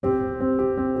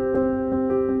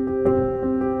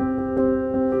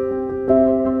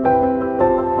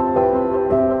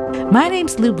My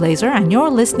name's Lou Blazer, and you're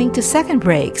listening to Second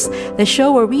Breaks, the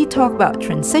show where we talk about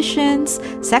transitions,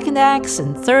 second acts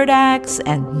and third acts,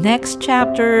 and next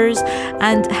chapters,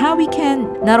 and how we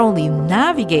can not only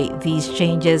navigate these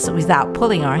changes without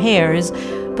pulling our hairs,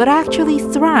 but actually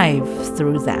thrive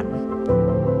through them.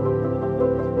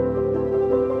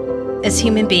 As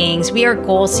human beings, we are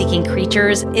goal-seeking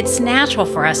creatures. It's natural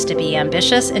for us to be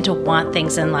ambitious and to want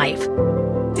things in life.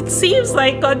 It seems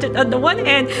like on the one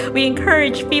hand, we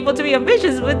encourage people to be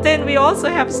ambitious, but then we also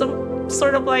have some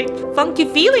sort of like funky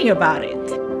feeling about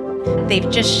it.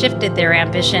 They've just shifted their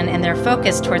ambition and their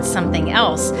focus towards something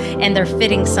else, and they're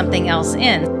fitting something else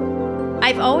in.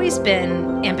 I've always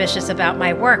been ambitious about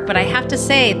my work, but I have to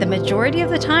say the majority of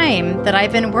the time that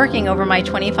I've been working over my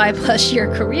 25 plus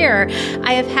year career,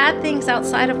 I have had things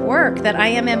outside of work that I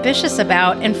am ambitious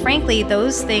about. And frankly,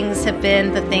 those things have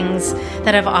been the things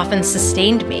that have often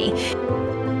sustained me.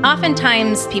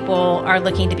 Oftentimes people are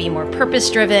looking to be more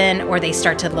purpose-driven, or they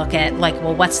start to look at like,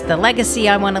 well, what's the legacy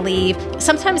I want to leave?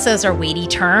 Sometimes those are weighty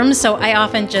terms. So I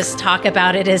often just talk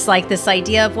about it as like this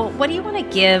idea of, well, what do you want to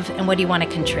give and what do you want to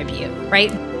contribute, right?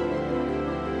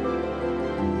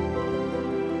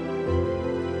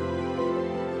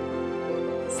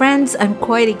 Friends, I'm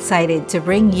quite excited to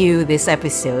bring you this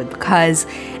episode because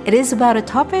it is about a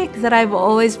topic that I've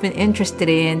always been interested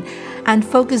in and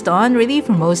focused on really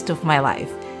for most of my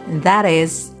life. And that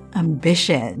is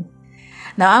ambition.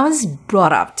 Now, I was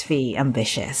brought up to be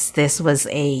ambitious. This was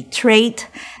a trait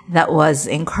that was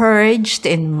encouraged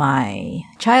in my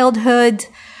childhood,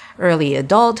 early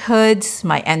adulthood,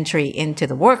 my entry into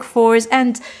the workforce,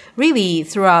 and really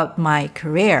throughout my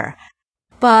career.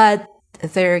 But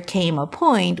there came a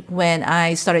point when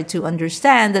I started to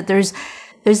understand that there's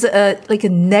a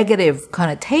negative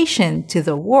connotation to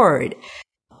the word.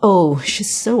 Oh,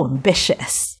 she's so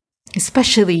ambitious.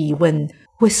 Especially when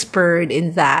whispered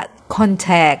in that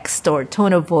context or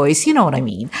tone of voice, you know what I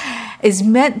mean, is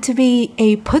meant to be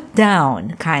a put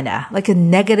down, kinda, like a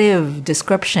negative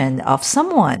description of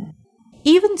someone.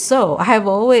 Even so, I have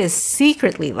always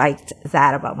secretly liked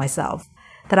that about myself,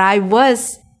 that I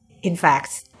was, in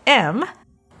fact, am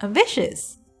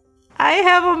ambitious. I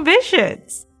have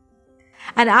ambitions.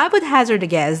 And I would hazard a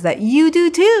guess that you do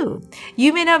too.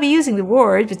 You may not be using the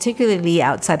word, particularly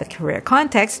outside the career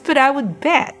context, but I would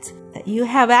bet that you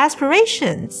have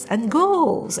aspirations and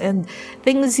goals and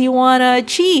things you want to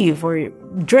achieve or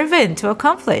driven to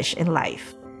accomplish in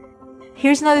life.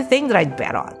 Here's another thing that I'd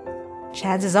bet on.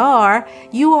 Chances are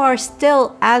you are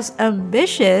still as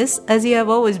ambitious as you have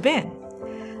always been.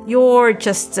 You're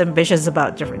just ambitious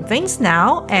about different things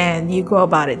now, and you go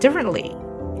about it differently.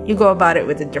 You go about it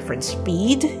with a different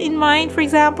speed in mind, for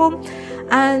example,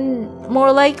 and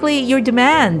more likely your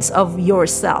demands of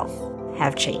yourself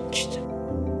have changed.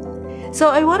 So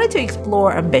I wanted to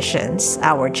explore ambitions,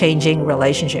 our changing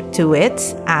relationship to it,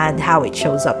 and how it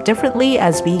shows up differently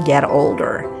as we get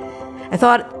older. I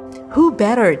thought, who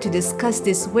better to discuss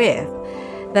this with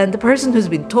than the person who's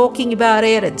been talking about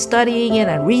it and studying it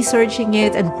and researching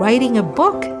it and writing a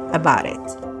book about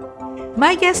it.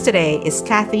 My guest today is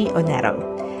Kathy Oneto,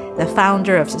 the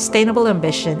founder of Sustainable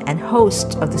Ambition and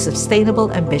host of the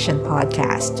Sustainable Ambition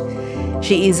podcast.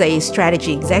 She is a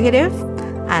strategy executive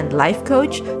and life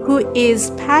coach who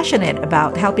is passionate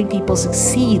about helping people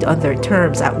succeed on their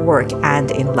terms at work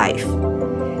and in life.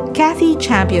 Kathy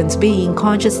champions being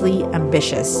consciously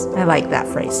ambitious. I like that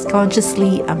phrase,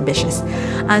 consciously ambitious,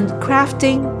 and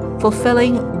crafting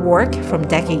fulfilling work from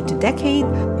decade to decade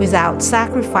without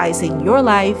sacrificing your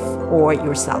life or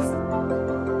yourself.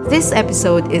 This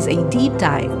episode is a deep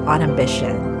dive on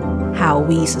ambition, how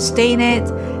we sustain it,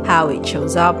 how it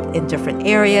shows up in different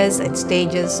areas and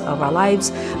stages of our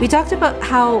lives. We talked about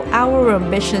how our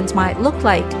ambitions might look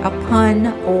like upon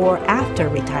or after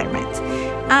retirement,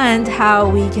 and how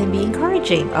we can be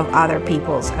encouraging of other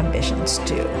people's ambitions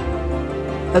too.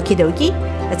 Okie dokie,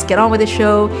 let's get on with the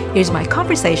show. Here's my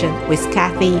conversation with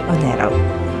Kathy Oneto.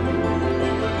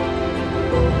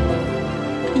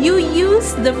 You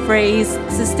used the phrase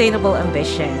sustainable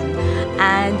ambition,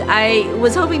 and I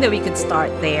was hoping that we could start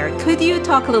there. Could you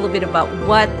talk a little bit about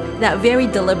what that very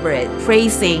deliberate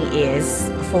phrasing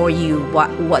is for you?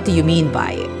 What do you mean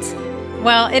by it?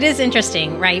 Well, it is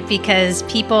interesting, right? Because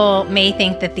people may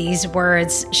think that these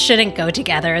words shouldn't go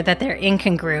together, that they're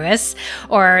incongruous,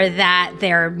 or that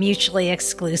they're mutually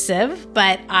exclusive,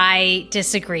 but I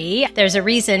disagree. There's a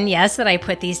reason, yes, that I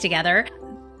put these together.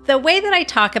 The way that I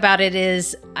talk about it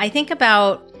is I think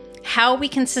about how we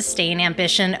can sustain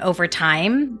ambition over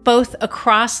time, both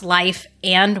across life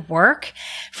and work,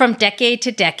 from decade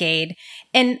to decade,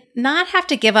 and not have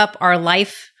to give up our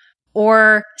life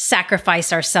or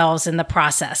sacrifice ourselves in the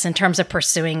process in terms of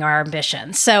pursuing our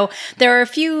ambition. So there are a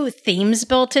few themes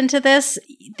built into this.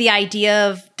 The idea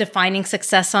of defining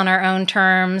success on our own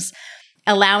terms,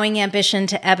 allowing ambition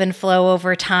to ebb and flow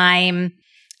over time,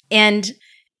 and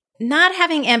not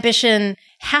having ambition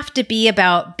have to be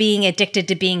about being addicted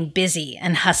to being busy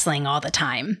and hustling all the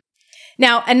time.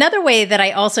 Now, another way that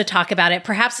I also talk about it,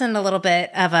 perhaps in a little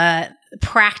bit of a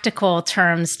practical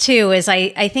terms too, is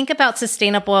I think about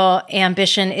sustainable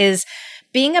ambition is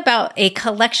being about a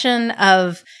collection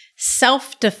of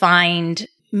self-defined,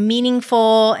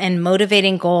 meaningful and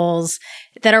motivating goals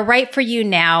that are right for you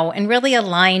now and really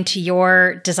aligned to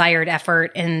your desired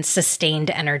effort and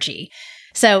sustained energy.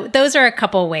 So those are a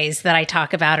couple ways that I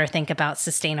talk about or think about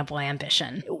sustainable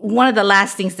ambition. One of the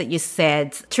last things that you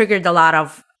said triggered a lot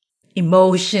of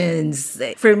emotions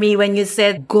for me when you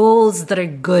said goals that are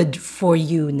good for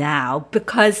you now,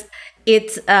 because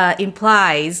it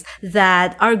implies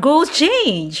that our goals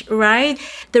change, right?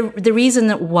 The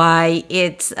reason why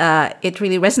it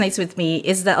really resonates with me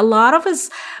is that a lot of us,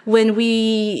 when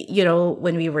we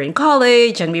were in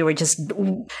college and we were just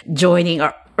joining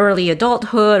our early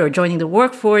adulthood or joining the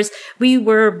workforce, we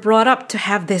were brought up to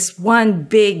have this one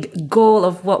big goal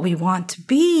of what we want to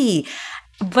be.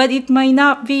 But it might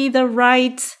not be the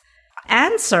right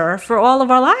answer for all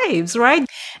of our lives, right?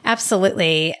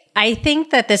 Absolutely. I think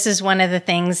that this is one of the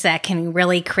things that can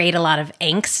really create a lot of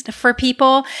angst for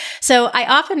people. So I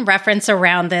often reference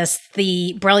around this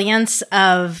the brilliance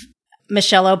of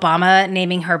Michelle Obama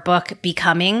naming her book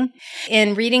Becoming.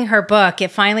 In reading her book, it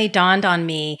finally dawned on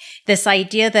me this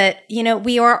idea that,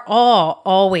 we are all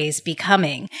always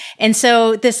becoming. And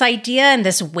so this idea and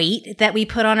this weight that we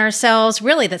put on ourselves,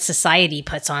 really that society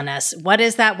puts on us. What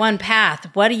is that one path?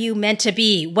 What are you meant to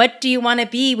be? What do you want to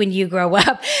be when you grow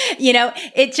up?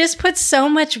 It just puts so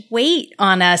much weight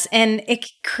on us and it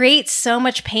creates so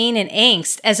much pain and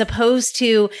angst as opposed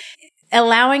to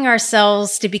allowing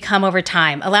ourselves to become over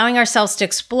time, allowing ourselves to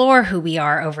explore who we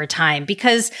are over time.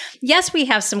 Because yes, we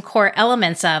have some core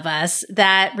elements of us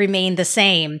that remain the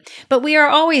same, but we are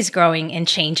always growing and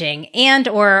changing, and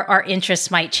or our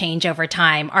interests might change over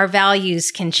time. Our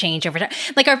values can change over time.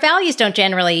 Like our values don't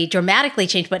generally dramatically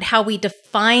change, but how we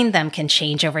define them can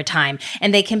change over time,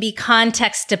 and they can be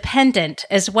context dependent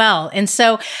as well. And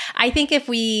so I think if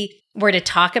we were to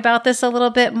talk about this a little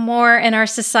bit more in our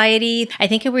society, I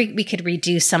think we could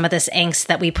reduce some of this angst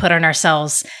that we put on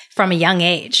ourselves from a young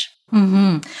age.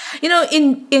 Mm-hmm.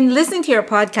 In listening to your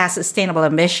podcast, Sustainable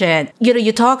Ambition,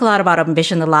 you talk a lot about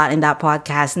ambition a lot in that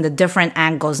podcast and the different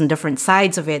angles and different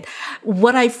sides of it.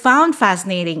 What I found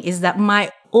fascinating is that my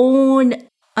own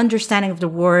understanding of the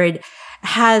word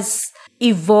has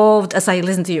evolved as I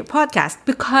listen to your podcast,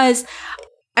 because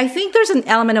I think there's an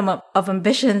element of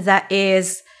ambition that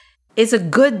is a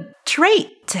good trait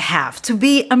to have, to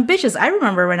be ambitious. I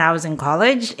remember when I was in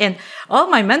college and all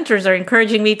my mentors are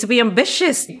encouraging me to be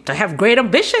ambitious, to have great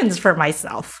ambitions for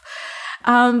myself.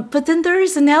 But then there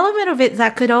is an element of it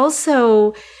that could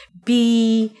also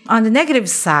be on the negative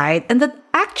side, and that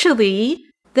actually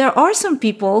there are some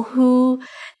people who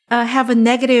have a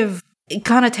negative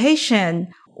connotation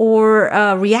or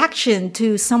reaction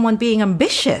to someone being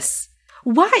ambitious.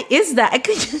 Why is that?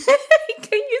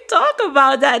 Can you talk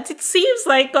about that? It seems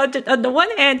like on the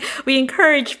one hand, we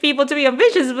encourage people to be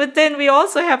ambitious, but then we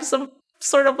also have some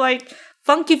sort of like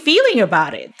funky feeling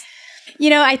about it.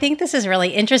 I think this is really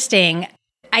interesting.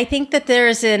 I think that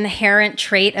there's an inherent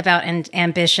trait about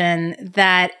ambition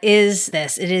that is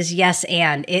this. It is yes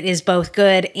and. It is both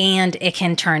good and it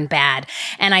can turn bad.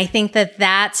 And I think that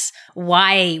that's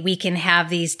why we can have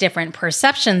these different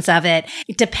perceptions of it.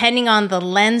 Depending on the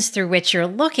lens through which you're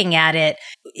looking at it,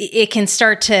 it can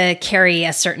start to carry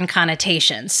a certain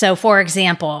connotation. So for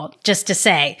example, just to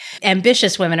say,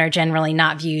 ambitious women are generally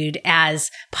not viewed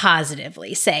as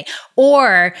positively, say.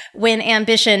 Or when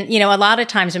ambition, a lot of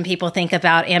times when people think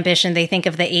about ambition, they think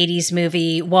of the 80s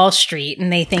movie Wall Street,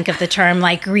 and they think of the term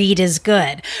like greed is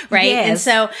good, right? Yes. And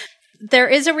so there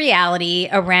is a reality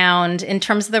around, in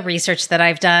terms of the research that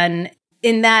I've done,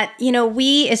 in that,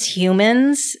 we as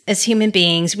humans, as human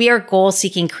beings, we are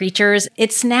goal-seeking creatures.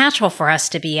 It's natural for us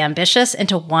to be ambitious and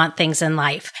to want things in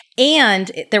life.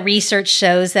 And the research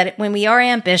shows that when we are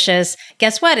ambitious,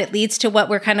 guess what? It leads to what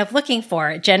we're kind of looking for.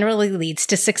 It generally leads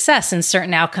to success and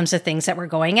certain outcomes of things that we're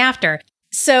going after.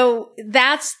 So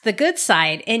that's the good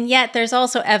side. And yet there's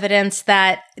also evidence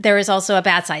that there is also a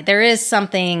bad side. There is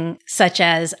something such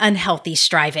as unhealthy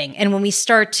striving. And when we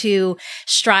start to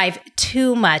strive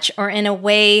too much or in a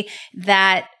way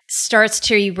that starts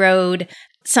to erode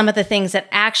some of the things that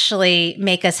actually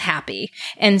make us happy.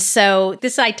 And so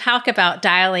I talk about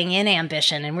dialing in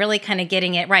ambition and really kind of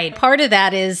getting it right. Part of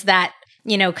that is that,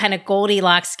 kind of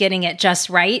Goldilocks, getting it just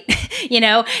right,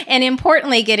 and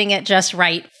importantly, getting it just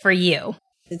right for you.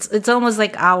 It's almost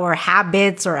like our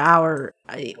habits or our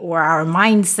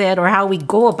mindset or how we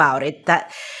go about it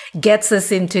that gets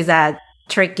us into that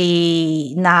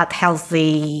tricky, not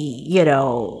healthy,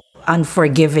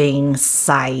 unforgiving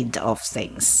side of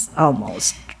things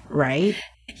almost, right?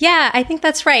 Yeah, I think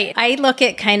that's right. I look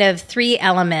at kind of three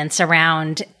elements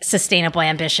around sustainable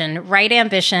ambition: right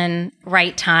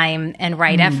time, and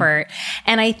right effort.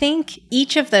 And I think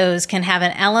each of those can have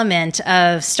an element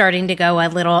of starting to go a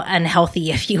little unhealthy,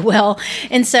 if you will.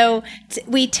 And so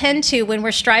we tend to, when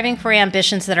we're striving for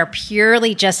ambitions that are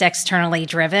purely just externally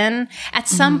driven, at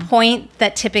some point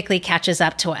that typically catches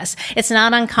up to us. It's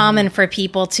not uncommon for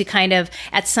people to kind of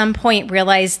at some point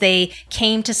realize they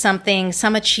came to something,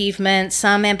 some achievement,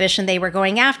 some ambition they were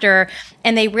going after,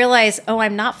 and they realize, oh,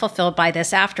 I'm not fulfilled by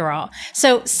this after all.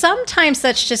 So sometimes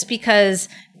that's just because,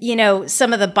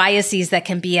 some of the biases that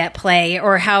can be at play,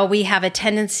 or how we have a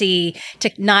tendency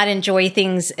to not enjoy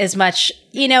things as much,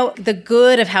 the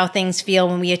good of how things feel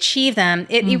when we achieve them,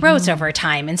 it erodes over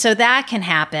time. And so that can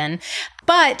happen.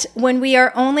 But when we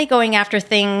are only going after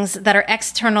things that are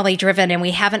externally driven and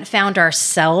we haven't found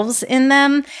ourselves in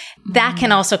them, that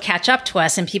can also catch up to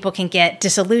us, and people can get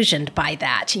disillusioned by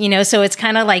that. So it's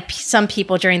kind of like some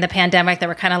people during the pandemic that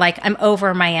were kind of like, I'm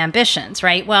over my ambitions,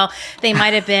 right? Well, they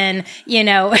might have been,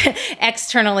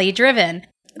 externally driven.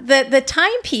 The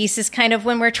time piece is kind of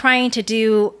when we're trying to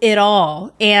do it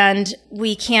all and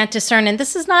we can't discern. And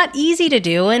this is not easy to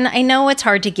do. And I know it's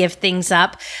hard to give things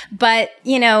up. But,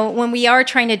 when we are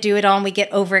trying to do it all and we get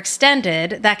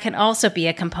overextended, that can also be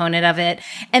a component of it.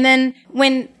 And then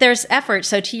when there's effort,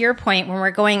 so to your point, when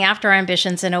we're going after our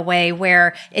ambitions in a way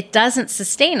where it doesn't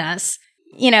sustain us,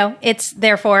 it's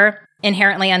therefore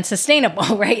inherently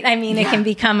unsustainable, right? I mean, it can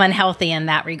become unhealthy in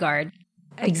that regard.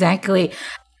 Exactly.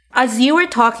 As you were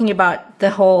talking about the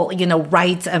whole,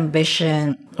 right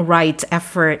ambition, right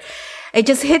effort, it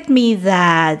just hit me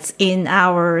that in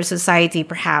our society,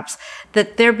 perhaps,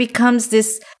 that there becomes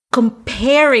this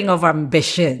comparing of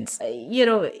ambitions.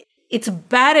 It's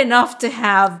bad enough to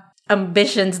have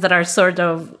ambitions that are sort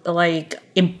of like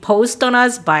imposed on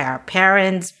us by our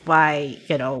parents, by,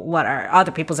 what are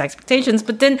other people's expectations.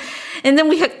 But then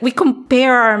we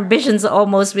compare our ambitions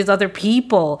almost with other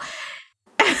people.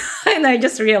 And I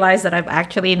just realized that I've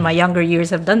actually, in my younger years,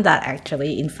 have done that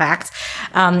actually, in fact,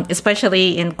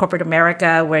 especially in corporate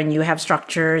America, when you have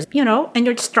structures, and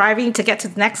you're striving to get to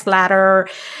the next ladder,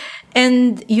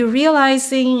 and you're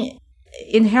realizing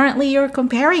inherently you're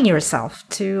comparing yourself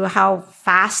to how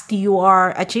fast you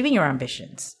are achieving your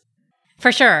ambitions.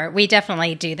 For sure. We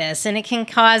definitely do this. And it can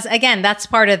cause, again, that's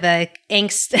part of the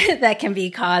angst that can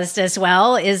be caused as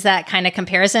well, is that kind of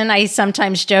comparison. I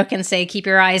sometimes joke and say, keep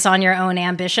your eyes on your own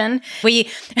ambition. We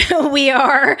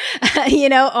are,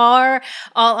 are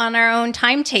all on our own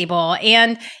timetable.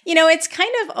 And, it's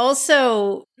kind of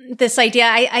also this idea,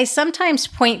 I sometimes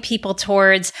point people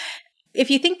towards, if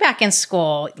you think back in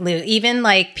school, Lou, even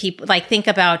like people, like think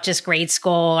about just grade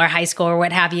school or high school or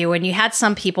what have you, and you had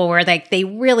some people where they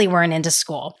really weren't into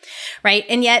school, right?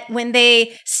 And yet when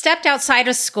they stepped outside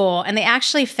of school and they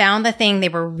actually found the thing they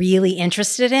were really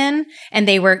interested in, and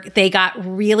they got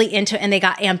really into, and they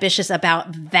got ambitious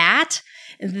about that,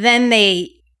 then they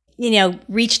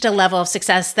reached a level of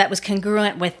success that was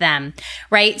congruent with them,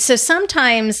 right? So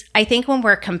sometimes I think when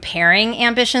we're comparing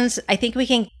ambitions, I think we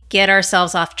can get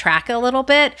ourselves off track a little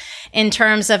bit in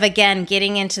terms of, again,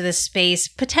 getting into the space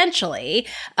potentially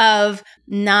of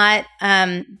not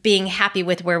being happy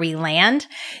with where we land.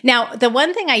 Now, the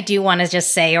one thing I do want to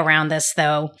just say around this,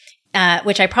 though,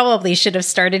 which I probably should have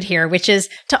started here, which is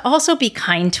to also be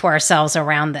kind to ourselves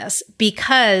around this,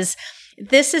 because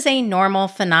this is a normal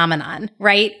phenomenon,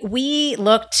 right? We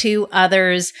look to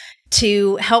others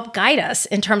to help guide us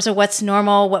in terms of what's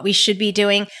normal, what we should be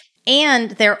doing.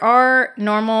 And there are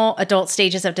normal adult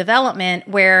stages of development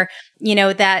where,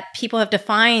 that people have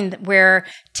defined, where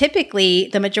typically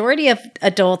the majority of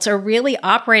adults are really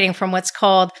operating from what's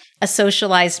called a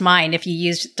socialized mind, if you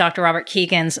use Dr. Robert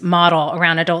Kegan's model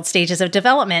around adult stages of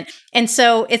development. And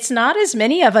so it's not as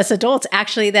many of us adults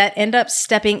actually that end up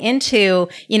stepping into,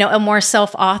 a more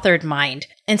self-authored mind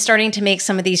and starting to make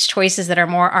some of these choices that are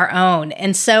more our own.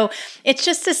 And so it's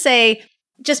just to say,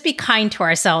 just be kind to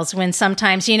ourselves when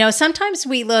sometimes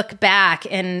we look back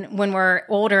and when we're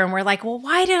older and we're like, well,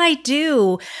 why did I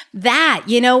do that?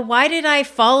 Why did I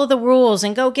follow the rules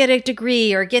and go get a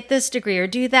degree or get this degree or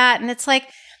do that? And it's like,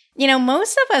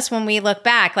 Most of us, when we look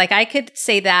back, like I could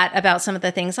say that about some of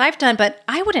the things I've done, but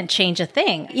I wouldn't change a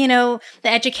thing. The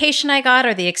education I got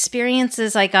or the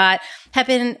experiences I got have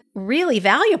been really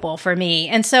valuable for me.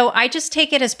 And so I just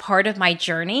take it as part of my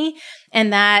journey.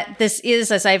 And that this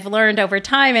is, as I've learned over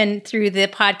time and through the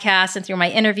podcast and through my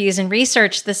interviews and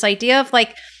research, this idea of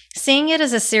like seeing it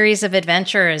as a series of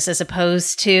adventures as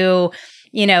opposed to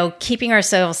keeping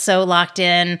ourselves so locked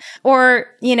in or,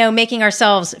 making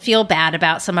ourselves feel bad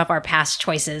about some of our past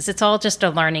choices. It's all just a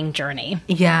learning journey.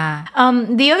 Yeah.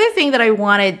 The other thing that I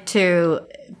wanted to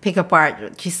pick apart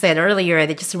what you said earlier,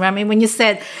 that just reminded me when you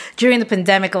said during the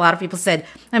pandemic, a lot of people said,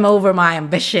 I'm over my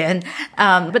ambition.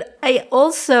 But I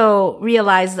also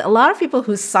realized that a lot of people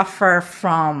who suffer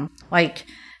from like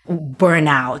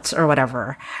burnout or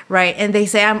whatever, right? And they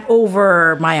say, I'm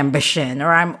over my ambition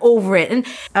or I'm over it. And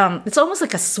it's almost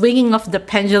like a swinging of the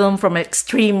pendulum from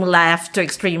extreme left to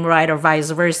extreme right or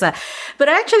vice versa. But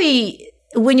actually,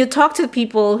 when you talk to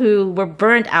people who were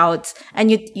burnt out and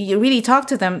you really talk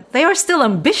to them, they are still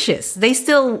ambitious. They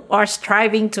still are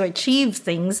striving to achieve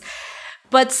things.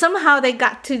 But somehow they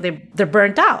got to, they're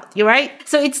burnt out, you're right?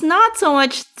 So it's not so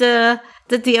much that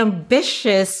the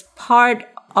ambitious part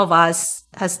of us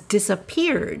has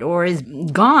disappeared or is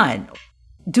gone.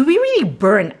 Do we really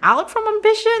burn out from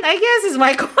ambition? I guess is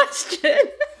my question.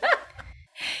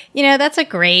 That's a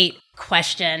great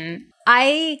question.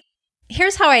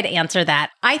 Here's how I'd answer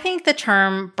that. I think the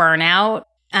term burnout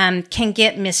can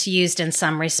get misused in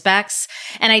some respects.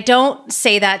 And I don't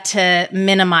say that to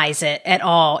minimize it at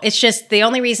all. It's just the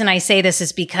only reason I say this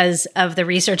is because of the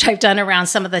research I've done around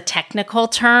some of the technical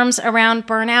terms around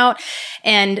burnout.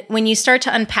 And when you start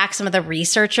to unpack some of the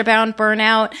research around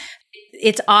burnout,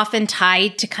 it's often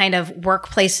tied to kind of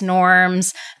workplace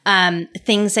norms,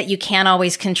 things that you can't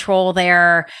always control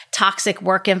there, toxic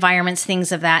work environments,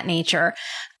 things of that nature.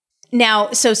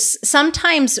 Now, so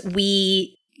sometimes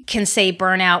we can say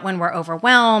burnout when we're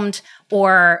overwhelmed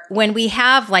or when we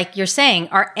have, like you're saying,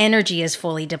 our energy is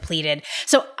fully depleted.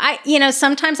 So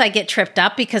sometimes I get tripped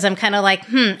up because I'm kind of like,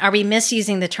 are we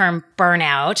misusing the term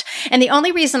burnout? And the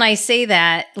only reason I say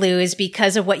that, Lou, is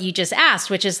because of what you just asked,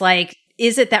 which is like,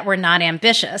 is it that we're not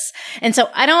ambitious? And so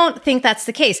I don't think that's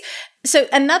the case. So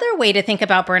another way to think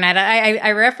about burnout,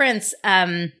 I reference,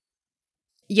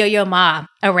 Yo-Yo Ma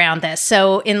around this.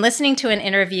 So in listening to an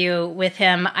interview with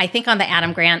him, I think on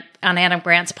Adam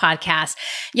Grant's podcast,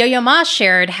 Yo-Yo Ma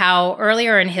shared how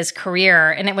earlier in his career,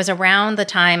 and it was around the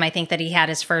time I think that he had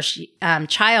his first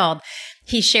child,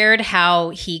 he shared how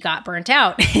he got burnt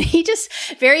out. And he just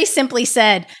very simply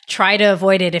said, try to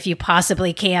avoid it if you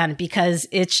possibly can, because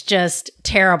it's just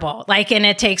terrible. And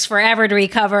it takes forever to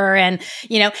recover. And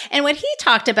what he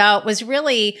talked about was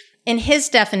really, in his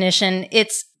definition,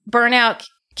 it's burnout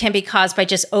can be caused by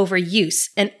just overuse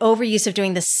of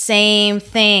doing the same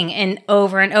thing and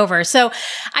over. So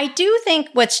I do think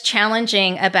what's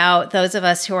challenging about those of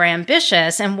us who are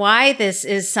ambitious and why this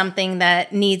is something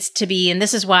that needs to be, and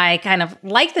this is why I kind of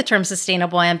like the term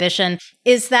sustainable ambition,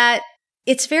 is that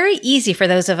it's very easy for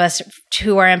those of us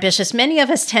who are ambitious. Many of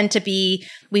us tend to be,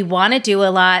 we want to do a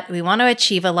lot, we want to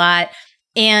achieve a lot,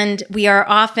 and we are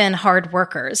often hard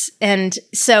workers. And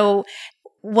so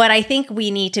what I think we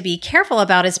need to be careful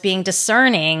about is being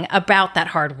discerning about that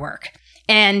hard work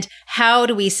and how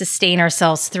do we sustain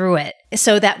ourselves through it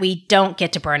so that we don't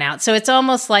get to burnout. So it's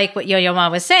almost like what Yo-Yo Ma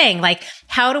was saying, like,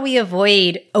 how do we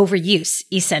avoid overuse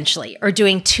essentially, or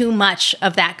doing too much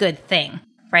of that good thing,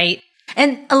 right?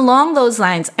 And along those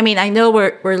lines, I mean, I know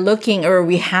we're looking, or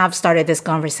we have started this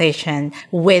conversation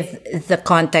with the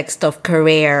context of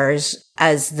careers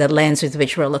as the lens with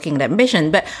which we're looking at ambition.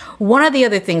 But one of the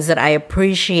other things that I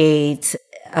appreciate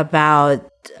about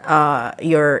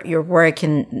your work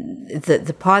in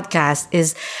the podcast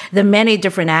is the many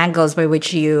different angles by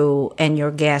which you and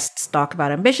your guests talk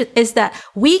about ambition, is that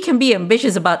we can be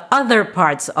ambitious about other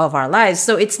parts of our lives.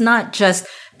 So it's not just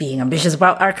being ambitious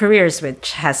about our careers,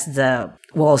 which has the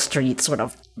Wall Street sort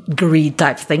of greed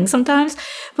type thing sometimes,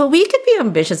 but we could be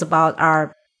ambitious about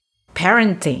our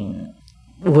parenting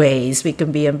ways. We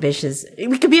could be ambitious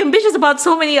about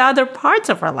so many other parts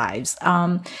of our lives.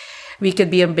 We could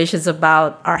be ambitious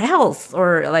about our health,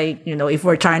 or if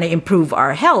we're trying to improve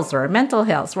our health or our mental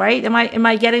health, right? Am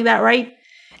I getting that right?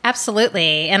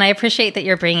 Absolutely. And I appreciate that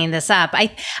you're bringing this up. I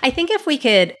think if we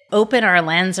could open our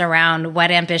lens around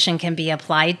what ambition can be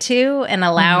applied to and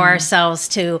allow ourselves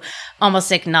to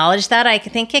almost acknowledge that, I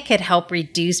think it could help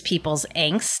reduce people's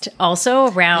angst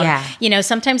also around,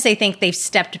 sometimes they think they've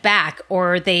stepped back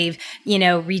or they've,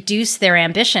 reduced their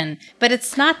ambition, but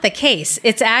it's not the case.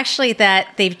 It's actually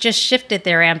that they've just shifted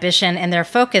their ambition and their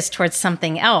focus towards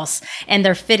something else, and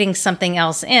they're fitting something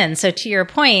else in. So to your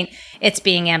point, it's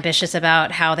being ambitious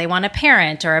about how they want to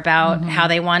parent or about how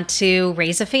they want to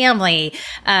raise a family.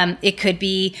 It could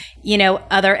be,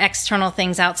 other external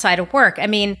things outside of work. I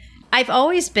mean, I've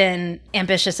always been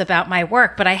ambitious about my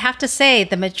work, but I have to say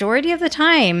the majority of the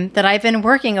time that I've been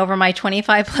working over my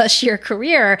 25 plus year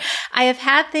career, I have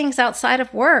had things outside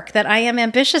of work that I am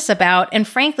ambitious about. And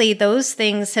frankly, those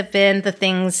things have been the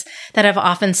things that have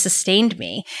often sustained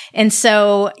me. And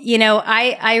so,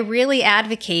 I really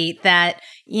advocate that,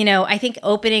 I think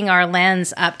opening our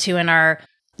lens up to and our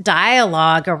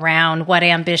dialogue around what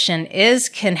ambition is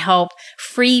can help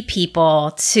free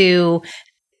people to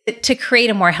create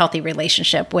a more healthy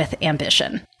relationship with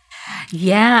ambition.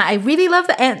 Yeah, I really love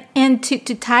that. And to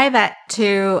tie that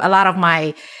to a lot of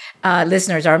my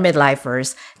listeners are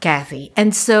midlifers, Kathy.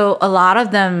 And so a lot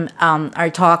of them are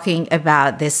talking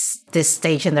about this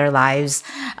stage in their lives,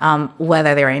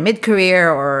 whether they're in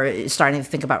mid-career or starting to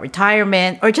think about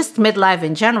retirement or just midlife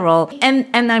in general.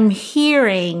 And I'm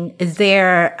hearing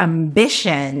their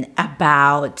ambition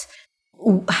about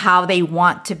how they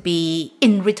want to be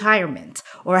in retirement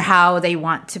or how they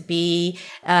want to be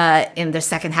in the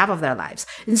second half of their lives.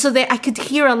 And so I could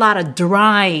hear a lot of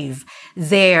drive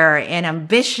there and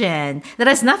ambition that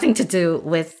has nothing to do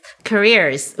with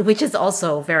careers, which is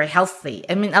also very healthy.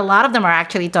 I mean, a lot of them are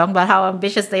actually talking about how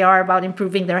ambitious they are about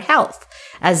improving their health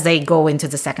as they go into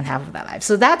the second half of their life.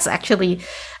 So that's actually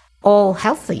all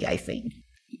healthy, I think.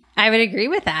 I would agree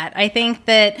with that. I think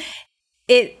that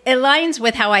it aligns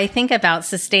with how I think about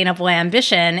sustainable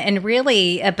ambition and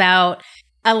really about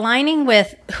aligning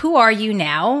with who are you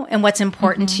now and what's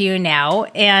important to you now,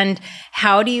 and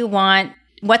how do you want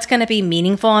what's going to be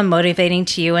meaningful and motivating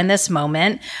to you in this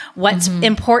moment, what's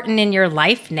important in your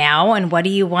life now, and what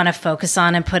do you want to focus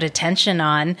on and put attention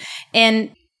on,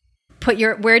 and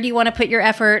where do you want to put your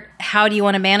effort? How do you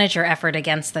want to manage your effort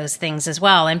against those things as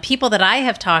well? And people that I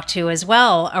have talked to as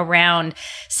well around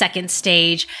second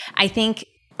stage, I think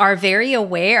are very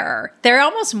aware. They're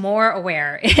almost more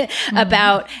aware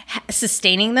about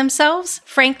sustaining themselves,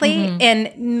 frankly, and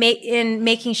in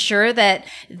making sure that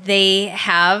they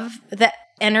have the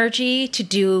energy to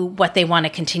do what they want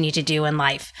to continue to do in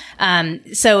life.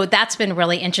 So that's been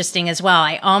really interesting as well.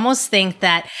 I almost think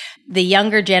that the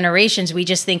younger generations, we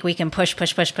just think we can push,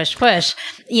 right.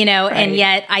 And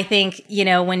yet I think,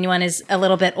 when one is a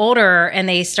little bit older and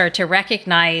they start to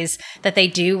recognize that they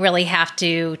do really have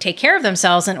to take care of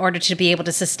themselves in order to be able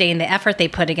to sustain the effort they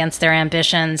put against their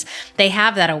ambitions, they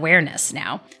have that awareness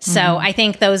now. So I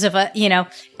think those of us,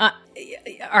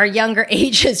 our younger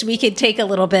ages, we could take a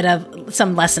little bit of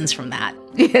some lessons from that.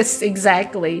 Yes,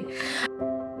 exactly.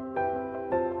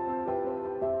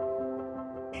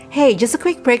 Hey, just a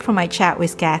quick break from my chat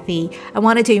with Kathy. I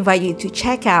wanted to invite you to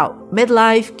check out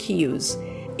Midlife Cues.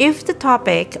 If the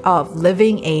topic of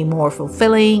living a more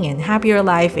fulfilling and happier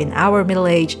life in our middle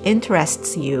age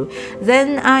interests you,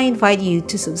 then I invite you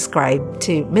to subscribe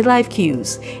to Midlife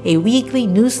Cues, a weekly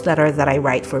newsletter that I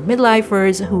write for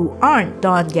midlifers who aren't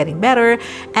done getting better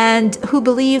and who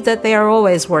believe that they are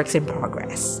always works in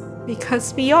progress.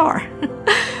 Because we are.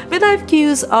 Midlife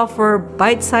Cues offer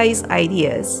bite-sized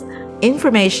ideas,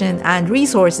 information, and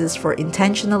resources for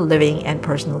intentional living and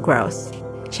personal growth.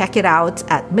 Check it out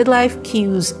at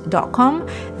midlifecues.com.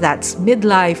 That's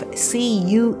midlife,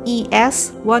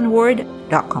 C-U-E-S, one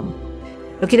word.com.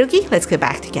 Okie dokie, let's get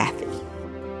back to Kathy.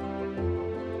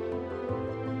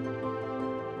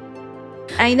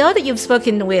 I know that you've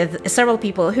spoken with several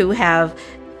people who have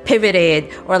pivoted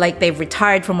or like they've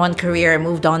retired from one career and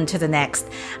moved on to the next.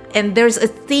 And there's a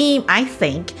theme, I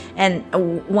think, and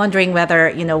wondering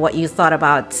whether, what you thought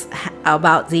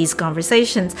about these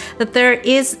conversations, that there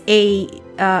is a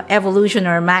evolution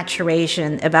or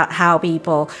maturation about how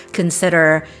people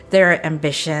consider their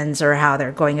ambitions or how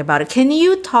they're going about it. Can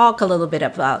you talk a little bit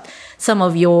about some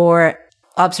of your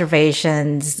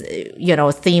observations,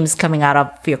 themes coming out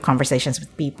of your conversations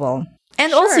with people?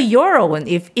 And Sure. Also your own,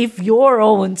 if your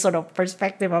own sort of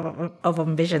perspective of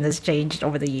ambition has changed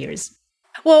over the years.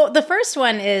 Well, the first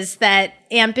one is that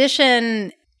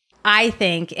ambition, I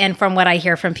think, and from what I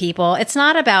hear from people, it's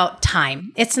not about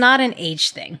time. It's not an age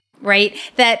thing. right?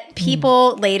 That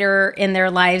people later in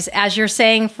their lives, as you're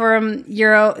saying, from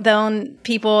the own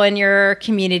people in your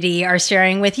community are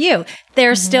sharing with you,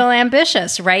 they're still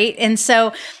ambitious, right? And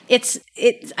so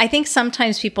I think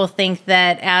sometimes people think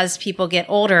that as people get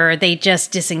older, they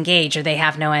just disengage or they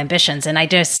have no ambitions. And I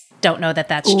just don't know that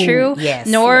that's true,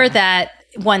 nor that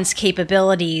one's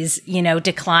capabilities,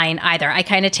 decline either. I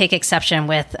kind of take exception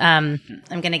with, I'm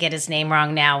going to get his name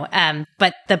wrong now,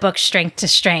 but the book Strength to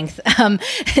Strength.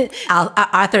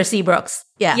 Arthur C. Brooks.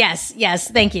 Yeah. Yes.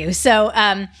 Thank you. So,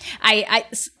 I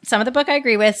some of the book I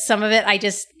agree with, some of it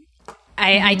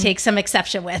I take some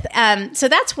exception with. So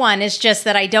that's one, is just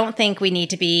that I don't think we need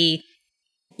to be,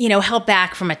 held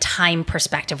back from a time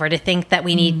perspective, or to think that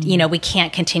we need, we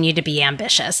can't continue to be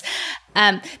ambitious.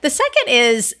 The second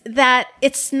is that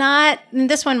it's not, and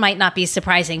this one might not be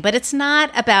surprising, but it's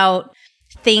not about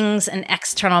things and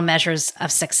external measures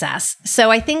of success.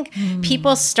 So I think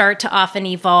people start to often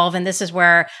evolve, and this is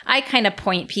where I kind of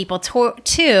point people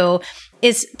to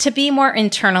is to be more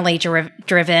internally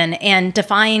driven and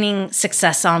defining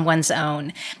success on one's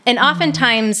own. And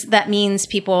oftentimes that means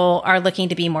people are looking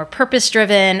to be more purpose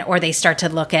driven, or they start to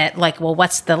look at like, well,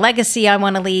 what's the legacy I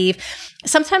want to leave?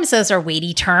 Sometimes those are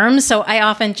weighty terms. So I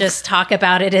often just talk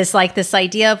about it as like this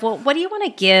idea of, well, what do you want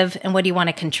to give and what do you want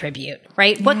to contribute,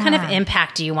 right? Yeah. What kind of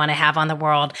impact do you want to have on the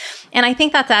world? And I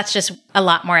think that that's just a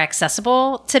lot more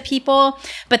accessible to people,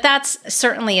 but that's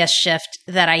certainly a shift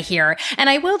that I hear. And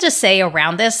I will just say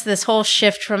around this whole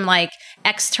shift from like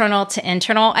external to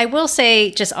internal, I will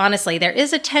say just honestly, there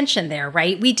is a tension there,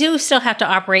 right? We do still have to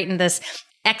operate in this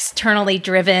externally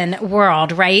driven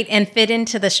world, right? And fit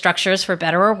into the structures, for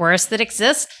better or worse, that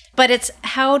exist. But it's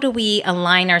how do we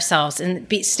align ourselves and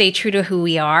stay true to who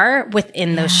we are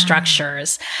within those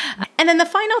structures. And then the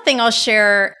final thing I'll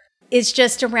share is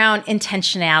just around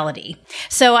intentionality.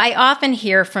 So I often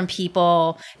hear from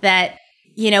people that,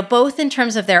 both in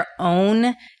terms of their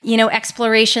own,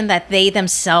 exploration, that they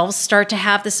themselves start to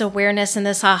have this awareness and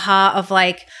this aha of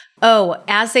like, oh,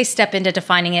 as they step into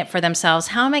defining it for themselves,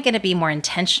 how am I going to be more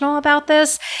intentional about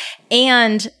this?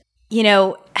 And,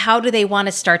 how do they want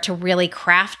to start to really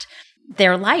craft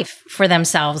their life for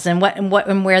themselves, and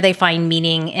where they find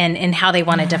meaning, and how they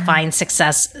want to define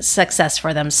success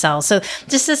for themselves. So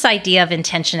just this idea of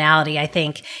intentionality, I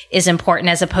think, is important,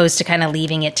 as opposed to kind of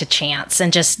leaving it to chance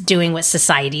and just doing what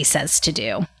society says to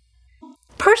do.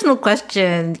 Personal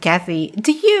question, Kathy.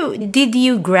 Did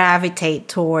you gravitate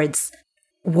towards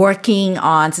working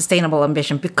on sustainable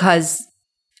ambition because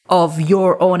of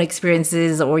your own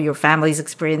experiences or your family's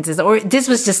experiences, or this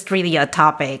was just really a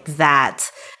topic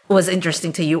that was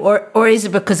interesting to you, or is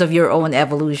it because of your own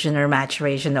evolution or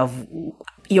maturation of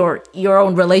your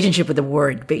own relationship with the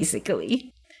word,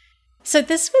 basically? So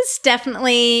this was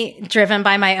definitely driven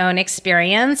by my own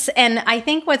experience. And I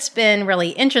think what's been really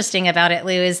interesting about it,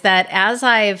 Lou, is that as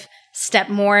I've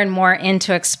stepped more and more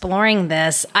into exploring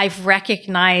this, I've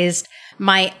recognized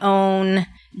my own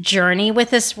journey with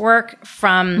this work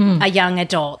from a young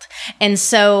adult. And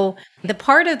so the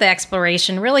part of the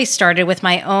exploration really started with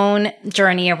my own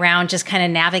journey around just kind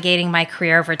of navigating my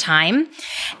career over time.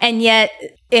 And yet,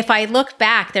 if I look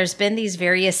back, there's been these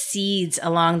various seeds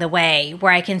along the way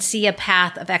where I can see a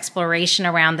path of exploration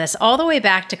around this, all the way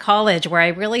back to college, where I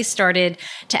really started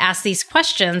to ask these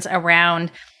questions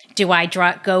around, do I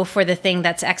go for the thing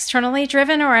that's externally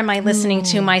driven, or am I listening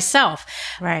to myself?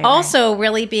 Right. Also,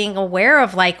 really being aware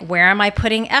of like, where am I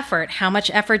putting effort? How much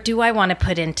effort do I want to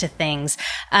put into things?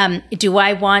 Do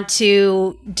I want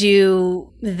to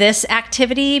do this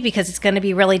activity because it's going to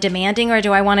be really demanding, or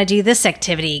do I want to do this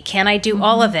activity? Can I do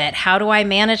all of it? How do I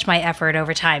manage my effort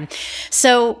over time?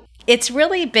 So it's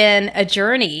really been a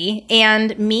journey,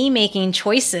 and me making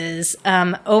choices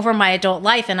over my adult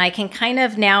life. And I can kind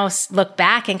of now look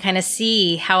back and kind of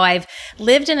see how I've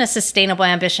lived in a sustainable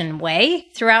ambition way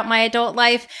throughout my adult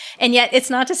life. And yet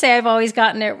it's not to say I've always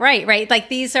gotten it right? Like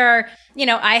these are,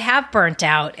 I have burnt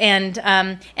out, and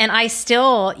I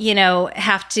still,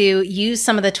 have to use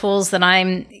some of the tools that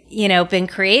I'm, been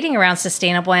creating around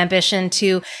sustainable ambition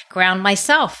to ground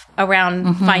myself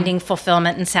around finding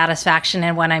fulfillment and satisfaction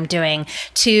in what I'm doing,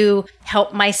 to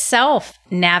help myself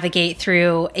navigate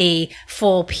through a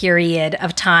full period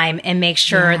of time and make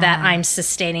sure that I'm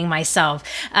sustaining myself.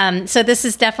 So this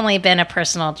has definitely been a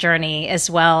personal journey, as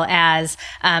well as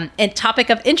a topic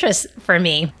of interest for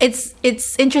me. It's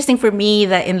interesting for me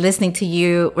that in listening to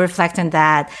you reflect on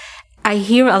that, I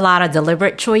hear a lot of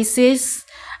deliberate choices,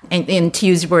 and to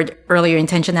use the word earlier,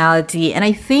 intentionality. And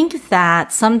I think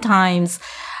that sometimes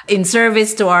in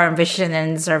service to our ambition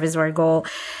and service to our goal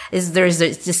is there's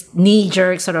this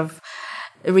knee-jerk sort of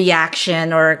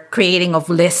reaction or creating of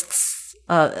lists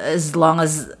as long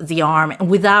as the arm,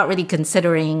 without really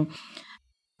considering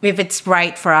if it's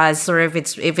right for us or if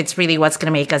it's really what's going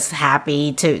to make us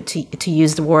happy to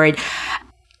use the word.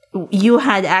 You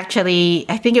had actually,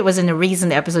 I think it was in a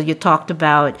recent episode, you talked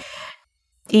about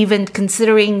even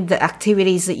considering the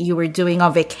activities that you were doing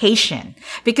on vacation,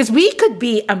 because we could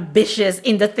be ambitious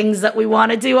in the things that we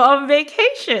want to do on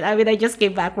vacation. I mean, I just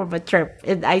came back from a trip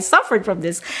and I suffered from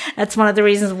this. That's one of the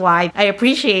reasons why I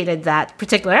appreciated that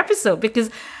particular episode, because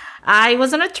I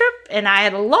was on a trip and I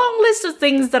had a long list of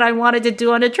things that I wanted to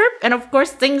do on a trip. And of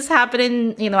course, things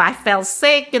happened. I fell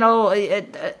sick,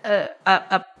 a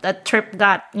trip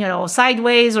got,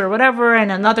 sideways or whatever,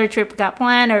 and another trip got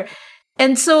planned.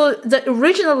 And so the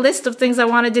original list of things I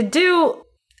wanted to do,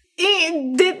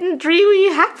 it didn't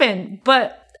really happen.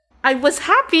 But I was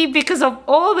happy because of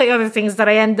all the other things that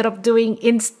I ended up doing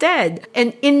instead.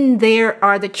 And in there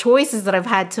are the choices that I've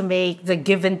had to make, the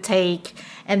give and take.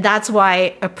 And that's why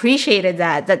I appreciated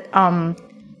that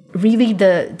really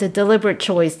the deliberate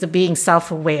choice, the being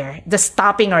self-aware, the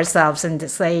stopping ourselves and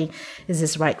just saying, is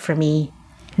this right for me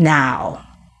now?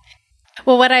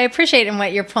 Well, what I appreciate and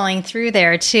what you're pulling through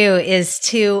there too is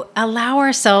to allow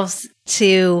ourselves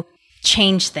to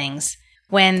change things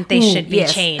when they should be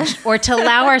changed, or to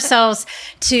allow ourselves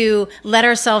to let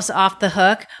ourselves off the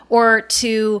hook, or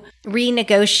to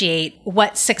renegotiate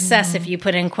what success, if you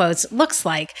put in quotes, looks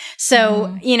like.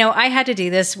 So, I had to do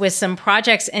this with some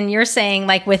projects, and you're saying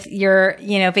like with your,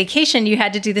 vacation, you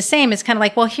had to do the same. It's kind of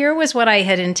like, well, here was what I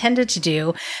had intended to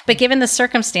do, but given the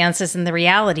circumstances and the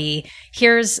reality,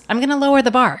 I'm going to lower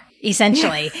the bar,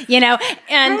 essentially,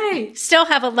 and still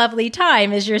have a lovely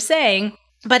time, as you're saying.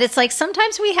 But it's like,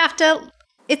 sometimes we have to,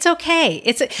 it's okay.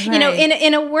 It's,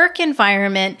 in a work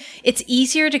environment, it's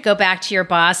easier to go back to your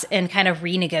boss and kind of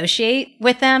renegotiate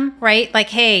with them, right? Like,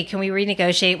 hey, can we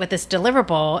renegotiate what this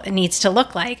deliverable needs to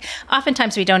look like?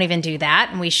 Oftentimes we don't even do that,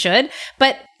 and we should.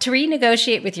 But to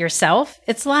renegotiate with yourself,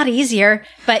 it's a lot easier.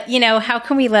 But, how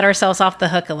can we let ourselves off the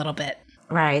hook a little bit?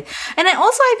 Right. And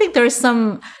I think there's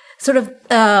some sort of,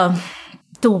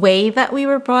 the way that we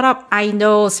were brought up, I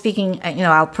know speaking,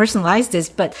 I'll personalize this,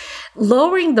 but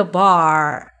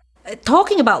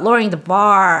talking about lowering the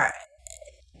bar,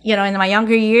 in my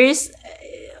younger years,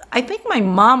 I think my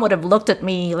mom would have looked at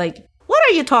me like, what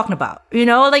are you talking about?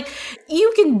 Like,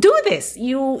 you can do this.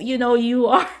 You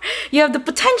have the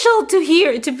potential to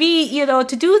be,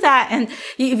 to do that. And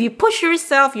if you push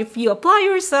yourself, if you apply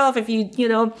yourself, if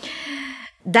you,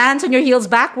 dance on your heels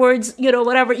backwards,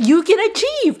 whatever, you can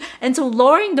achieve. And so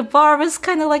lowering the bar was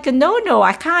kind of like a no.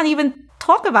 I can't even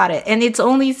talk about it. And it's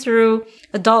only through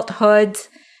adulthood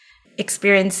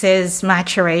experiences,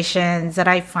 maturations, that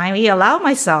I finally allow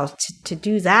myself to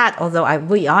do that. Although I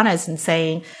will be honest in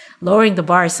saying lowering the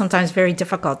bar is sometimes very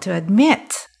difficult to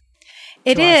admit.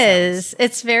 It is.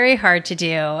 It's very hard to do.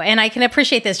 And I can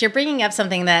appreciate this. You're bringing up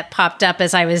something that popped up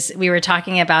as we were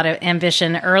talking about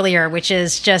ambition earlier, which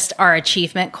is just our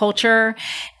achievement culture.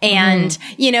 And,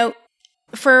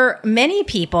 for many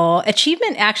people,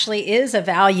 achievement actually is a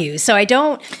value. So I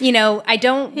don't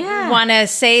want to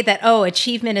say that,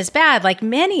 achievement is bad. Like,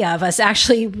 many of us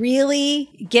actually really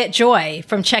get joy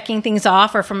from checking things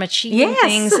off or from achieving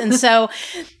things. And so,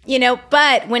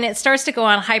 but when it starts to go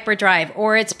on hyperdrive,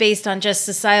 or it's based on just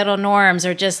societal norms,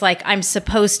 or just like I'm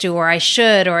supposed to, or I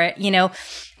should, or,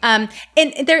 and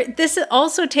this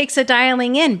also takes a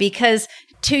dialing in, because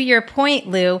to your point,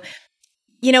 Lou,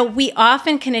 we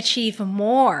often can achieve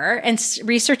more, and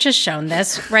research has shown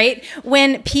this, right?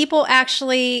 When people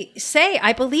actually say,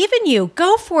 I believe in you,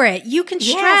 go for it, you can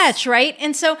stretch, right?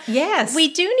 And so we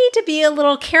do need to be a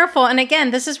little careful. And again,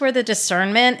 this is where the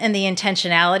discernment and the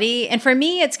intentionality, and for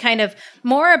me, it's kind of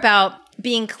more about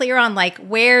being clear on like,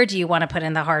 where do you want to put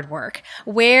in the hard work?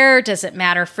 Where does it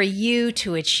matter for you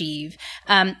to achieve?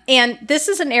 And this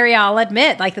is an area, I'll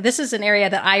admit, like, this is an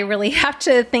area that I really have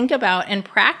to think about and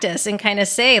practice and kind of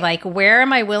say, like, where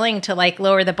am I willing to like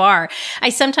lower the bar? I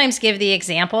sometimes give the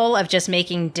example of just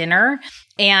making dinner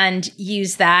and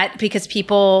use that because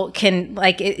people can,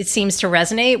 like, it seems to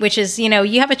resonate, which is,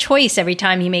 you have a choice every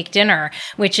time you make dinner,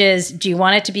 which is, do you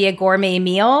want it to be a gourmet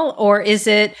meal, or is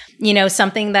it,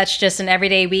 something that's just an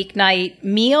everyday weeknight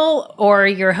meal, or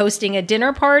you're hosting a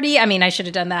dinner party? I mean, I should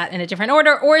have done that in a different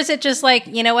order. Or is it just like,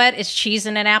 it's cheese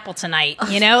and an apple tonight,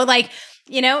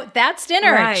 that's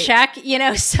dinner, check,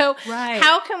 so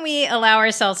how can we allow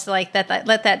ourselves to like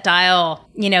let that dial,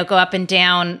 go up and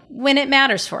down when it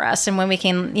matters for us, and when we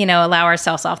can, allow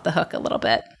ourselves off the hook a little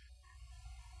bit?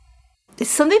 It's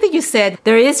something that you said.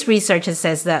 There is research that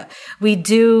says that we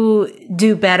do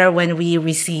better when we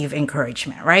receive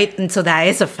encouragement, right? And so that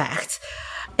is a fact.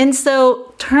 And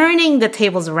so turning the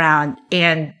tables around,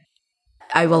 and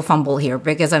I will fumble here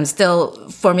because I'm still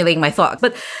formulating my thought,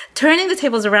 but turning the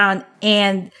tables around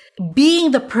and being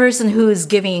the person who is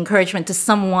giving encouragement to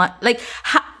someone, like,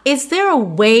 is there a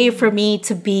way for me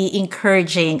to be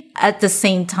encouraging at the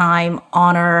same time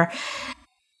honor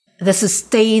the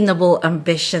sustainable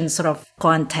ambition sort of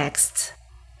context?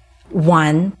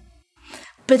 One,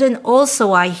 but then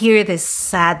also I hear this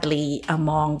sadly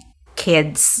among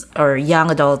kids or young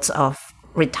adults of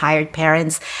retired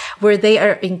parents, where they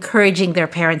are encouraging their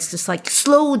parents to like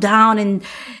slow down, and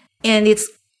it's,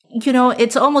 you know,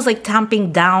 it's almost like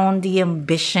tamping down the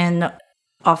ambition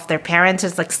of their parents.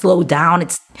 It's like, slow down.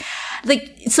 It's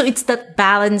like, so it's that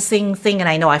balancing thing. And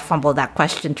I know I fumbled that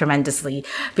question tremendously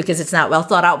because it's not well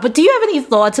thought out. But do you have any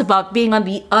thoughts about being on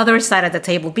the other side of the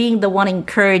table, being the one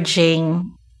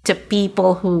encouraging to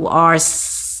people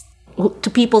to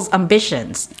people's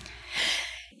ambitions?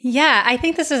 Yeah, I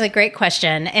think this is a great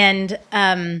question and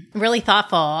really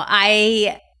thoughtful.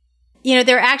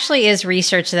 There actually is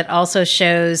research that also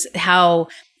shows how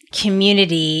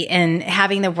community and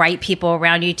having the right people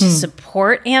around you to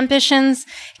support ambitions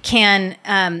can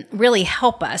really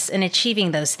help us in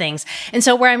achieving those things. And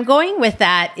so where I'm going with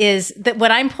that is that what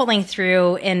I'm pulling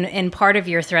through in part of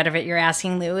your thread of it you're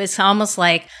asking, Lou, is almost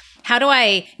like, how do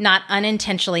I not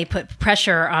unintentionally put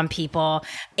pressure on people?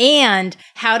 And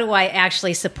how do I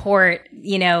actually support,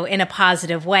 in a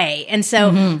positive way? And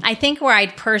so I think where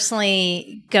I'd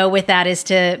personally go with that is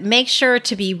to make sure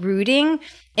to be rooting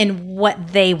in what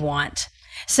they want.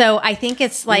 So I think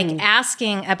it's like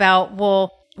asking about,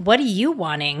 well, what are you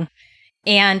wanting?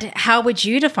 And how would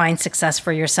you define success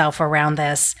for yourself around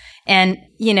this? And,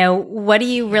 what are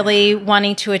you really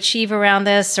wanting to achieve around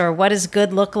this? Or what does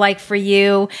good look like for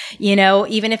you?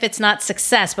 Even if it's not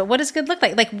success, but what does good look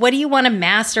like? Like, what do you want to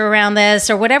master around this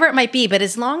or whatever it might be? But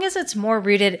as long as it's more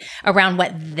rooted around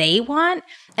what they want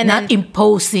and not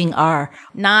imposing our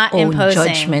own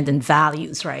judgment and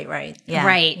values. Right. Yeah.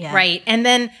 Right. And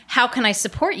then how can I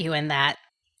support you in that?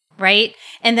 Right.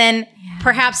 And then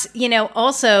perhaps,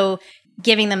 also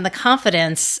giving them the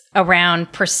confidence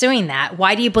around pursuing that.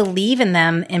 Why do you believe in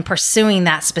them in pursuing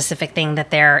that specific thing that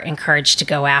they're encouraged to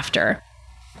go after?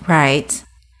 Right.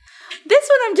 This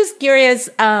one, I'm just curious,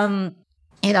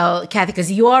 Kathy,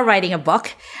 because you are writing a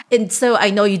book. And so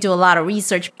I know you do a lot of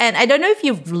research. And I don't know if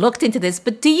you've looked into this,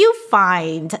 but do you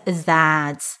find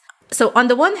that, so on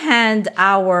the one hand,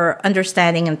 our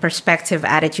understanding and perspective,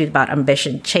 attitude about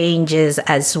ambition changes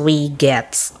as we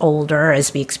get older,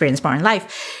 as we experience more in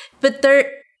life. But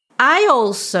I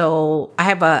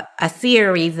have a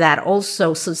theory that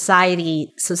also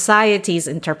society's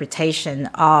interpretation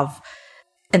of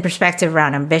and perspective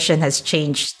around ambition has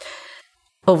changed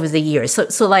over the years.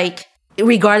 So like,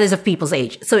 regardless of people's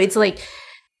age. So it's like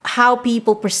how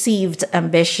people perceived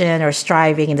ambition or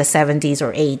striving in the 70s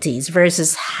or 80s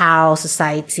versus how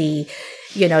society,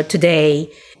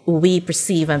 today we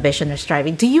perceive ambition or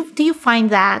striving. Do you find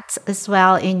that as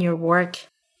well in your work?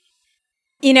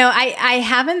 I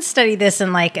haven't studied this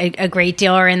in like a great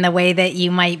deal or in the way that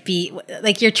you might be,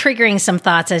 like you're triggering some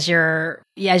thoughts as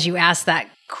you ask that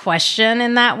question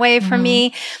in that way for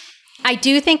me. I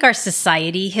do think our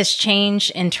society has changed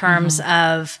in terms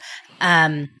of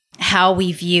how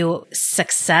we view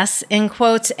success in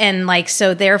quotes. And like,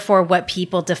 so therefore what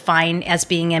people define as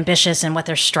being ambitious and what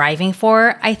they're striving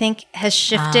for, I think has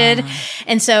shifted.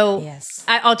 And so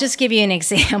I'll just give you an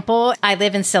example. I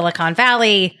live in Silicon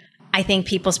Valley. I think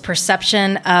people's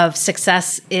perception of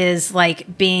success is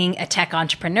like being a tech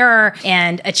entrepreneur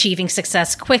and achieving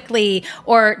success quickly,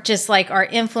 or just like our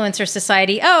influencer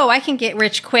society. Oh, I can get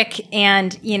rich quick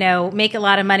and, make a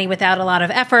lot of money without a lot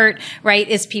of effort, right?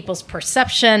 Is people's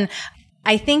perception.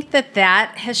 I think that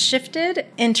has shifted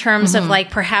in terms of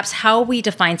like perhaps how we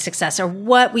define success or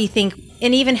what we think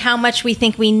and even how much we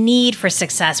think we need for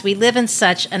success. We live in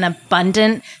such an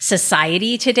abundant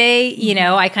society today.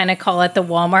 I kind of call it the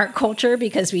Walmart culture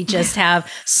because we just have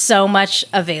so much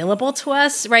available to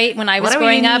us, right? When I was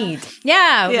growing up,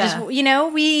 just,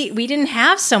 we didn't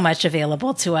have so much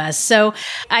available to us. So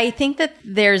I think that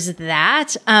there's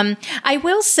that. I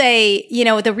will say,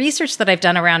 the research that I've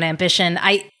done around ambition,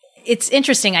 it's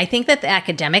interesting. I think that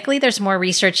academically, there's more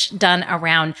research done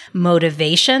around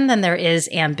motivation than there is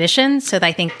ambition. So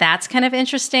I think that's kind of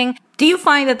interesting. Do you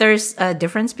find that there's a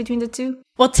difference between the two?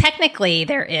 Well, technically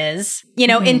there is,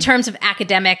 in terms of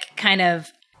academic kind of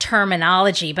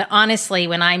terminology. But honestly,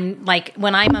 when I'm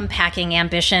unpacking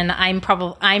ambition, I'm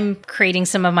creating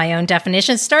some of my own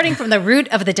definitions, starting from the root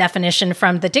of the definition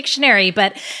from the dictionary.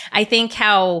 But I think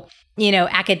how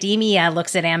academia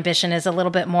looks at ambition as a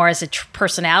little bit more as a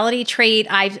personality trait.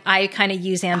 I kind of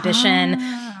use ambition,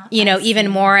 even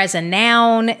more as a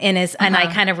noun and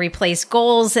I kind of replace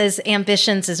goals as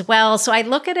ambitions as well. So I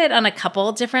look at it on a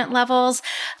couple different levels.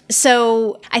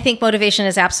 So I think motivation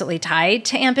is absolutely tied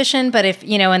to ambition, but if,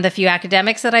 in the few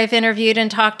academics that I've interviewed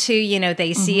and talked to,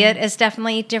 they see it as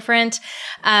definitely different.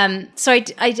 So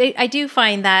I do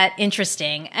find that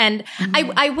interesting. And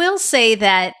I will say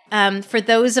that for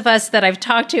those of us that I've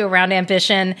talked to around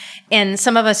ambition and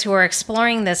some of us who are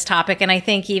exploring this topic, and I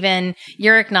think even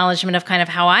your acknowledgement of kind of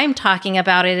how I'm talking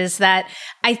about it is that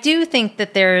I do think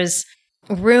that there's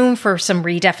room for some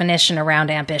redefinition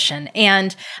around ambition.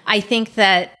 And I think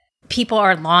that people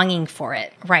are longing for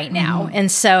it right now.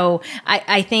 And so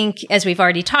I think, as we've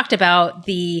already talked about,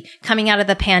 the coming out of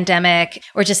the pandemic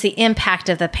or just the impact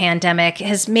of the pandemic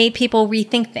has made people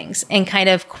rethink things and kind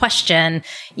of question,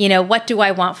 what do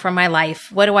I want from my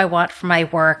life? What do I want from my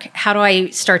work? How do I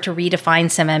start to redefine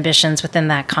some ambitions within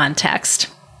that context?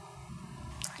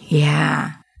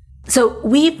 Yeah. So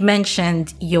we've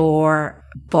mentioned your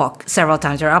book several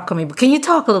times, your upcoming book. Can you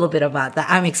talk a little bit about that?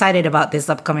 I'm excited about this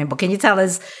upcoming book. Can you tell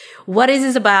us what is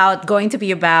this about, going to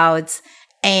be about,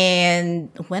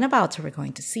 and when about are we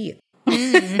going to see it?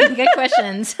 Good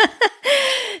questions.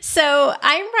 So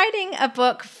I'm writing a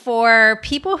book for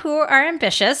people who are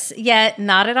ambitious, yet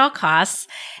not at all costs,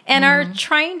 and are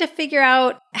trying to figure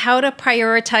out how to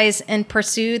prioritize and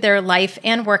pursue their life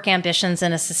and work ambitions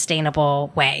in a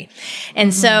sustainable way.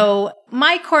 And so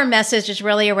my core message is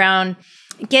really around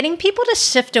getting people to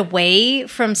shift away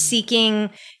from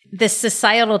seeking this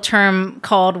societal term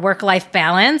called work-life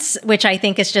balance, which I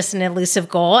think is just an elusive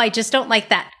goal. I just don't like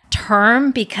that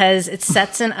term because it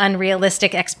sets an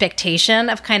unrealistic expectation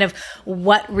of kind of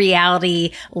what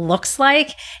reality looks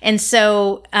like. And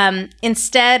so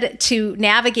instead, to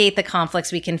navigate the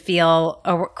conflicts we can feel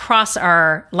across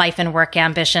our life and work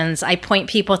ambitions, I point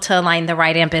people to align the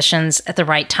right ambitions at the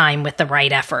right time with the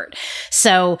right effort.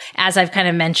 So as I've kind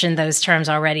of mentioned those terms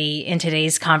already in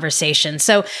today's conversation.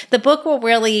 So the book will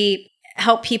really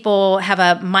help people have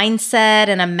a mindset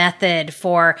and a method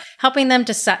for helping them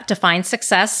to find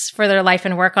success for their life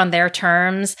and work on their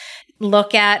terms,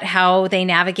 look at how they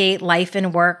navigate life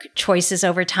and work choices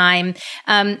over time,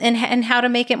 and how to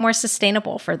make it more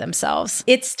sustainable for themselves.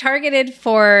 It's targeted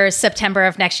for September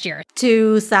of next year.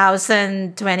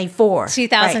 2024.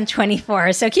 2024.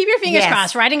 Right. So keep your fingers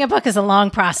crossed. Writing a book is a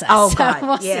long process. Oh, God. So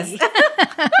we'll see.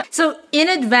 So in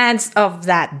advance of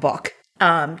that book,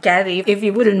 Kathy, if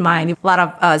you wouldn't mind, a lot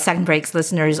of Second Breaks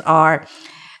listeners are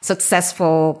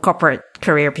successful corporate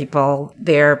career people.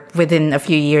 They're within a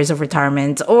few years of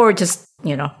retirement or just,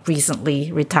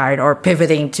 recently retired or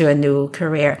pivoting to a new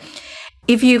career.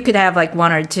 If you could have like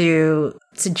one or two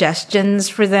suggestions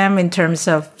for them in terms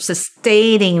of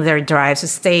sustaining their drive,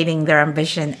 sustaining their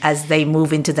ambition as they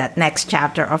move into that next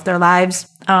chapter of their lives,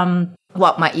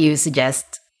 what might you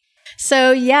suggest?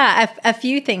 So yeah, a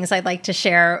few things I'd like to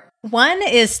share. One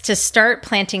is to start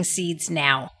planting seeds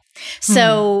now.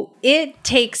 So it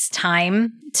takes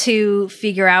time to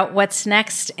figure out what's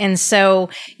next. And so,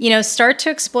 start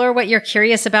to explore what you're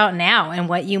curious about now and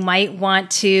what you might want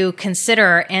to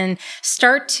consider and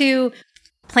start to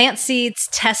plant seeds,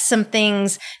 test some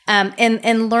things,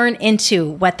 and learn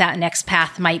into what that next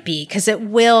path might be, because it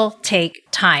will take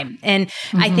time. And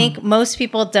I think most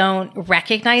people don't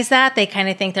recognize that. They kind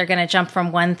of think they're going to jump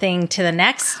from one thing to the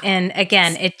next. And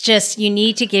again, you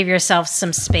need to give yourself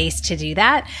some space to do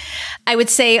that. I would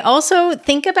say also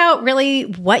think about really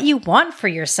what you want for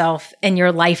yourself in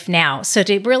your life now. So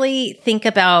to really think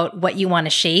about what you want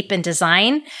to shape and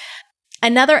design.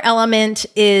 Another element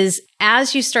is,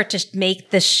 as you start to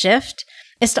make this shift,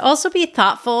 is to also be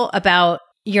thoughtful about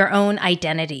your own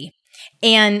identity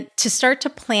and to start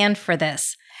to plan for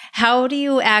this. How do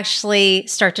you actually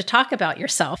start to talk about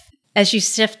yourself as you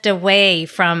shift away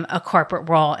from a corporate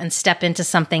role and step into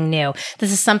something new?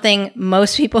 This is something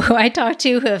most people who I talk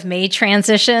to who have made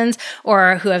transitions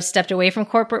or who have stepped away from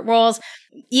corporate roles,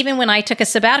 even when I took a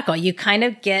sabbatical, you kind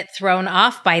of get thrown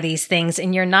off by these things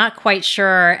and you're not quite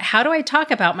sure, how do I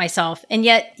talk about myself? And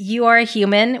yet you are a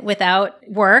human without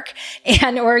work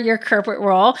or your corporate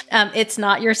role. It's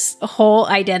not your whole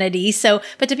identity.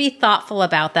 But to be thoughtful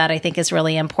about that, I think is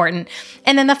really important.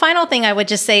 And then the final thing I would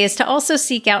just say is to also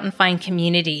seek out and find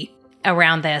community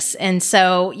around this. And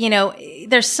so,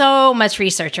 there's so much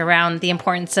research around the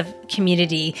importance of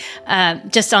community,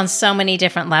 just on so many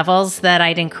different levels, that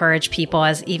I'd encourage people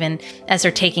as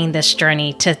they're taking this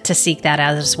journey to seek that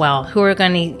out as well. Who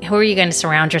are you going to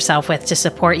surround yourself with to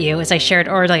support you? As I shared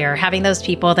earlier, having those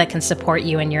people that can support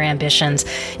you in your ambitions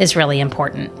is really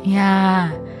important. Yeah.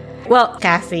 Well,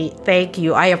 Kathy, thank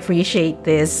you. I appreciate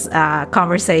this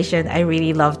conversation. I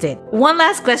really loved it. One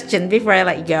last question before I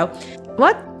let you go.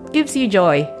 What gives you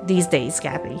joy these days,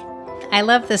 Kathy? I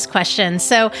love this question.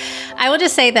 So I will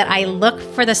just say that I look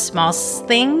for the small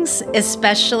things,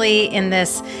 especially in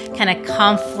this kind of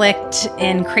conflict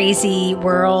and crazy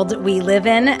world we live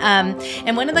in.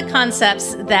 And one of the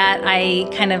concepts that I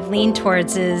kind of lean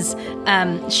towards is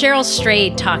Cheryl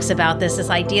Strayed talks about this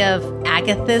idea of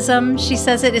agathism. She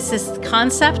says it's this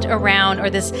concept around, or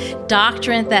this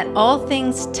doctrine that all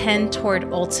things tend toward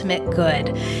ultimate good.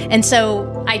 And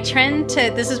so I trend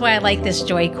to, this is why I like this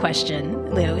joy question,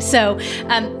 Lou. So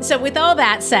with all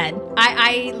that said,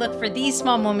 I look for these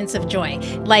small moments of joy,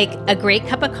 like a great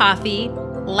cup of coffee,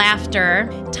 laughter,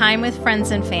 time with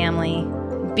friends and family,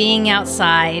 being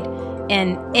outside,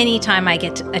 and any time I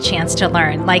get a chance to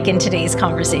learn, like in today's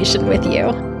conversation with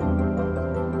you.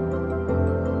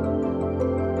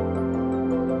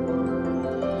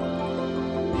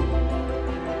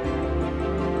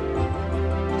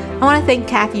 I want to thank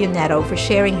Kathy Oneto for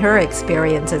sharing her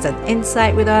experiences and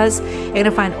insight with us. You're going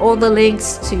to find all the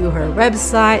links to her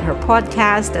website, her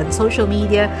podcast, and social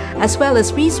media, as well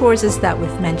as resources that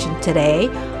we've mentioned today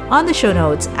on the show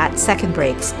notes at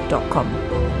secondbreaks.com.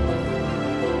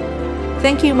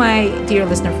 Thank you, my dear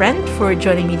listener friend, for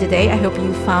joining me today. I hope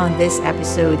you found this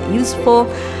episode useful.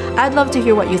 I'd love to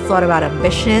hear what you thought about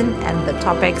ambition and the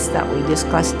topics that we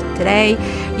discussed today.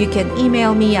 You can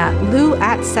email me at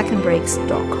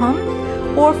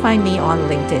lou@secondbreaks.com or find me on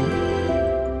LinkedIn.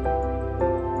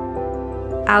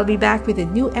 I'll be back with a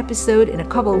new episode in a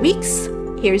couple of weeks.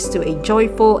 Here's to a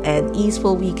joyful and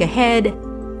easeful week ahead.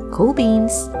 Cool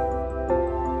beans.